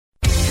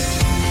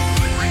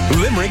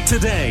Limerick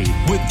Today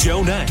with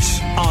Joe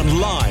Nash on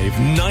Live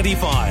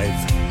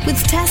 95. With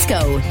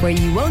Tesco, where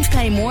you won't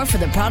pay more for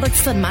the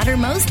products that matter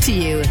most to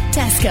you.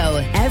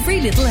 Tesco,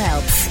 every little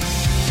helps.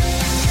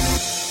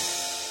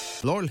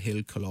 Laurel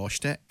Hill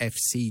Coláiste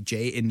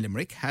FCJ in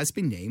Limerick has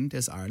been named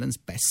as Ireland's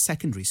best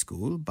secondary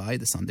school by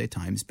the Sunday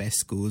Times Best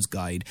Schools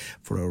Guide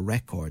for a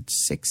record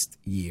 6th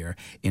year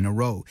in a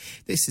row.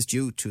 This is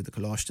due to the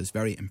Coláiste's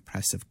very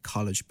impressive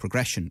college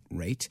progression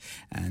rate,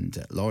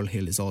 and Laurel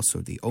Hill is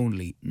also the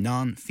only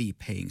non-fee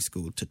paying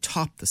school to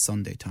top the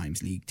Sunday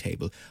Times league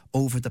table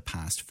over the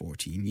past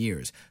 14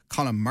 years.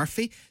 Colm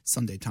Murphy,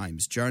 Sunday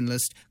Times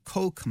journalist,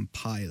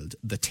 co-compiled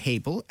the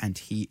table, and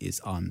he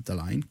is on the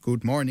line.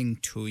 Good morning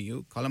to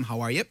you, Colm. How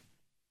are you?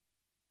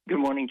 Good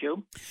morning,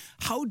 Joe.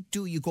 How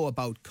do you go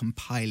about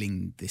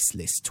compiling this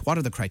list? What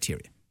are the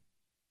criteria?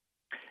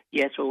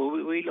 Yeah, so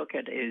what we look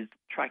at is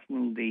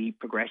tracking the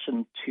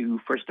progression to,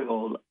 first of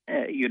all,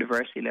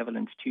 university-level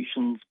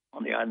institutions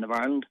on the island of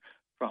Ireland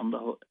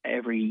from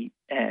every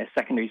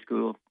secondary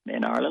school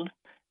in Ireland.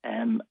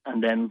 And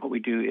then what we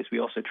do is we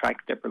also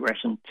track their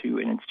progression to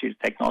an Institute of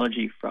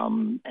Technology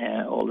from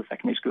all the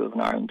secondary schools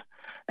in Ireland.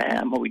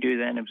 What we do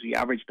then is we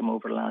average them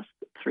over the last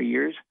 3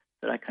 years.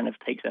 So that kind of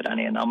takes out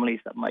any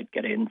anomalies that might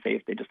get in, say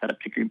if they just had a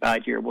particularly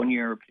bad year one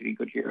year, or a particularly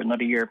good year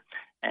another year.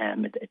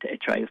 It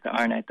tries to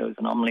iron out those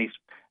anomalies.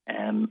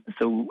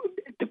 So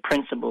the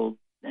principle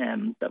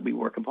that we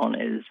work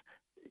upon is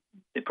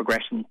the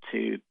progression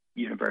to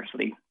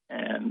university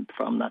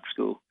from that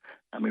school,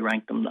 and we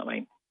rank them that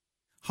way.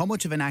 How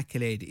much of an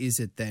accolade is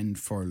it then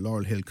for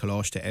Laurel Hill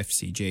Coláiste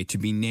FCJ to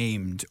be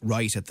named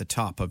right at the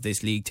top of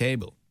this league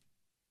table?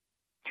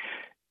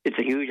 It's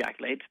a huge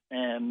accolade,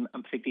 and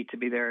particularly to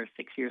be there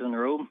 6 years in a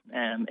row.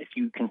 If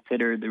you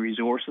consider the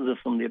resources of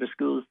some of the other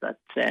schools that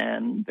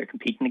they're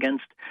competing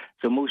against.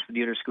 So most of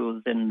the other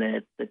schools in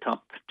the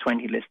top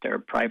 20 list are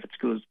private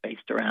schools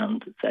based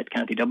around South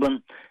County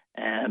Dublin.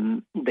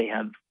 They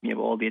have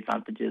all the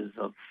advantages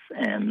of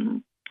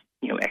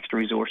extra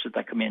resources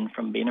that come in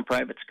from being a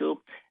private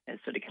school.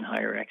 So they can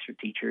hire extra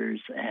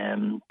teachers,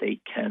 they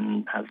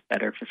can have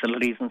better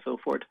facilities and so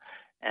forth.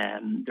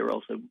 They're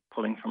also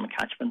pulling from a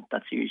catchment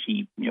that's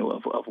usually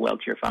of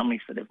wealthier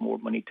families that have more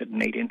money to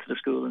donate into the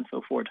school and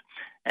so forth.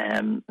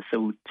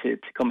 So to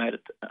come out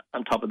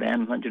on top of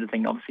them, and the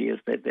thing obviously is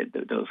that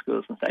those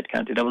schools in South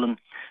County Dublin,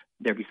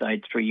 they're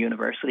beside 3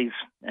 universities,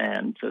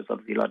 and so it's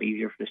obviously a lot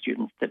easier for the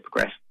students to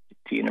progress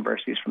to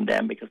universities from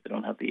them because they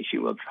don't have the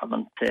issue of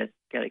having to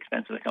get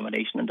expensive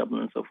accommodation in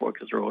Dublin and so forth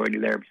because they're already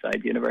there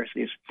beside the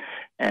universities.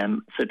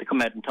 So to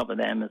come out on top of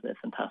them is a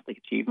fantastic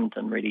achievement,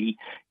 and really,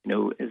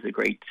 is a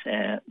great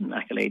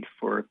accolade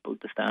for both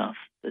the staff,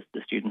 the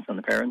students, and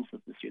the parents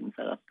of the students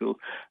at that school.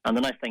 And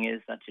the nice thing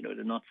is that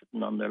they're not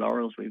sitting on their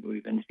laurels.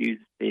 We've interviewed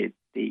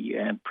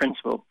the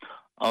principal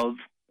of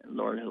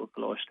Laurel Hill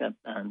Coláiste,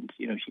 and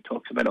she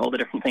talks about all the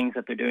different things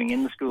that they're doing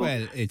in the school.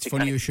 Well, it's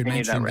funny you should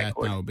mention that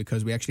now,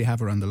 because we actually have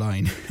her on the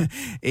line.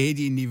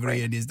 Aideen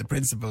Nivrian is the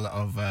principal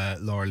of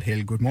Laurel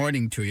Hill. Good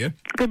morning to you.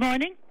 Good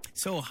morning.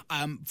 So,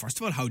 first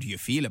of all, how do you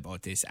feel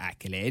about this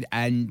accolade?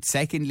 And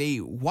secondly,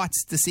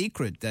 what's the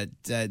secret that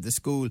the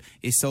school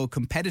is so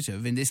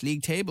competitive in this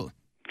league table?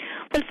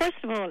 Well,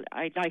 first of all,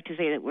 I'd like to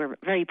say that we're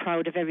very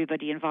proud of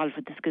everybody involved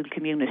with the school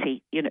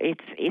community. It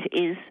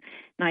is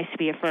nice to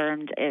be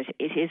affirmed. It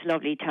is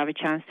lovely to have a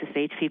chance to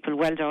say to people,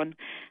 well done.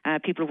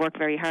 People work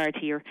very hard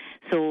here.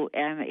 So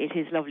it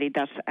is lovely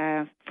that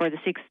for the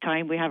 6th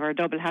time we have our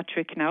double hat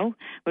trick now.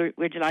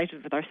 We're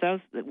delighted with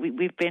ourselves.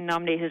 We've been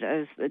nominated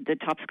as the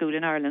top school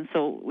in Ireland,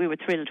 so we were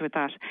thrilled with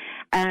that.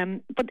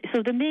 But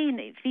so the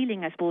main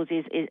feeling, I suppose,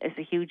 is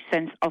a huge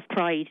sense of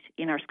pride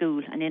in our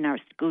school and in our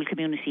school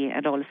community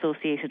and all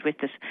associated with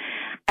it.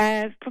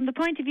 From the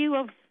point of view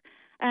of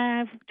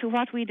to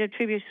what we'd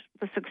attribute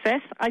the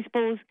success, I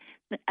suppose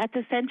at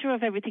the centre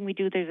of everything we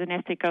do there's an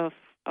ethic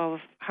of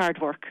hard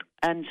work,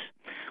 and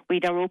we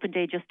had our open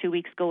day just 2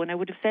 weeks ago, and I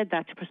would have said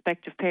that to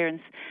prospective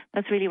parents.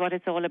 That's really what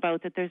it's all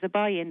about, that there's a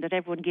buy-in, that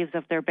everyone gives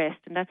of their best,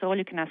 and that's all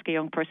you can ask a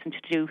young person to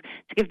do,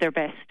 to give their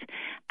best,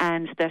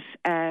 and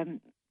that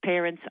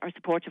parents are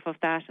supportive of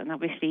that, and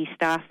obviously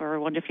staff are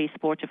wonderfully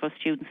supportive of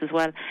students as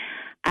well.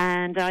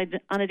 And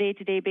on a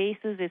day-to-day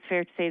basis, it's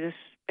fair to say that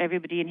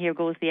everybody in here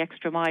goes the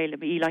extra mile. I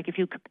mean, like if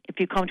you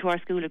come to our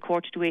school at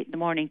 7:45 in the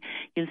morning,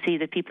 you'll see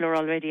that people are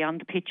already on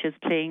the pitches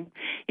playing.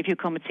 If you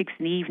come at 6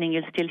 in the evening,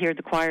 you'll still hear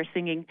the choir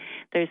singing.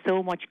 There's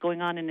so much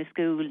going on in the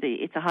school.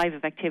 It's a hive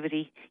of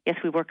activity. Yes,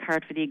 we work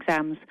hard for the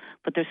exams,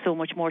 but there's so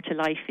much more to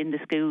life in the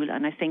school,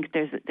 and I think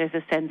there's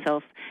a sense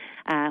of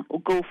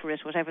go for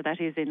it, whatever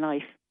that is in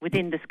life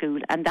within the school,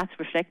 and that's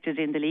reflected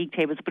in the league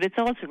tables, but it's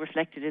also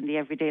reflected in the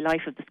everyday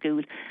life of the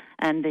school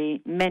and the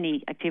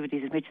many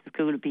activities in which the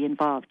school will be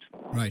involved.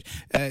 Right.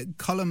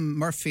 Colm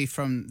Murphy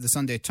from the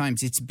Sunday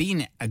Times, it's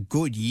been a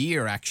good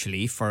year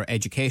actually for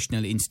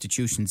educational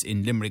institutions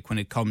in Limerick when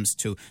it comes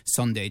to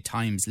Sunday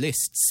Times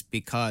lists,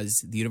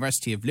 because the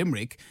University of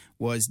Limerick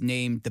was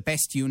named the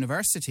best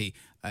university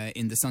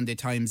in the Sunday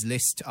Times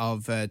list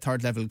of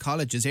third level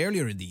colleges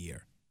earlier in the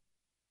year.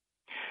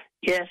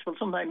 Yes, well,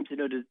 sometimes,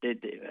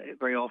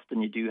 very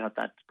often you do have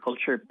that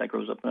culture that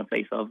grows up in a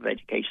place of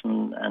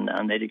education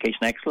and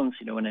education excellence,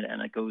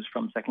 and it goes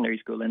from secondary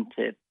school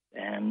into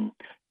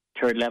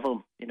third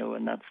level,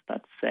 and that's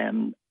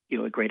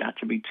a great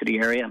attribute to the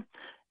area,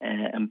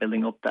 and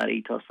building up that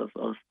ethos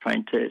of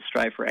trying to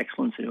strive for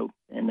excellence,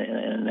 in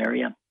an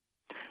area.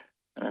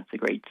 And that's a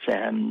great,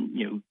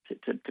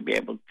 to be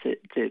able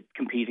to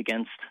compete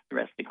against the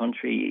rest of the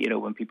country.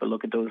 When people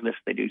look at those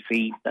lists, they do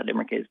see that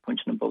Limerick is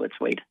punching above its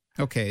weight.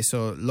 Okay,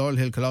 so Laurel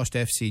Hill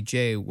Coláiste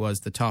FCJ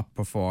was the top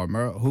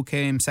performer. Who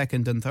came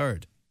second and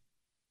third?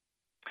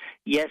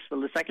 Yes,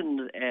 well, the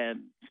second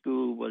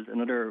school was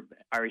another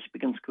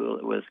Irish-speaking school.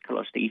 It was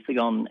Coláiste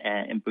Easagon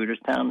in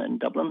Booterstown in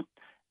Dublin.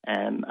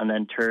 And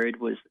then third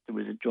there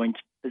was a joint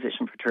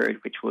position for third,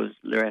 which was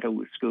Loreto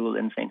School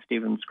in St.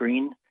 Stephen's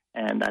Green.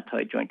 And that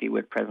tied jointly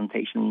with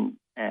Presentation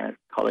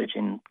College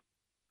in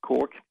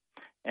Cork,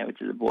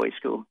 which is a boys'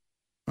 school.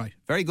 Right,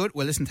 very good.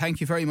 Well, listen, thank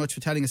you very much for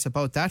telling us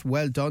about that.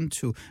 Well done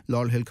to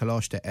Laurel Hill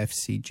Coláiste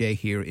FCJ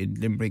here in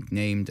Limerick,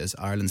 named as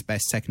Ireland's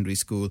best secondary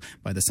school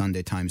by the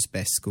Sunday Times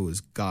Best Schools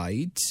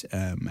Guide.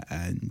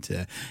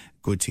 And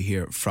good to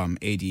hear from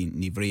Aideen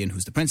Nivrian,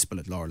 who's the principal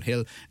at Laurel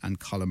Hill, and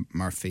Colin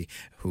Murphy,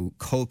 who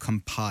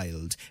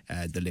co-compiled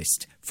the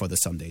list for the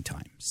Sunday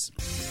Times.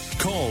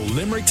 Call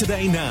Limerick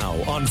Today now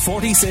on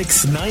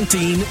 46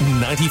 19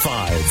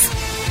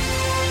 95.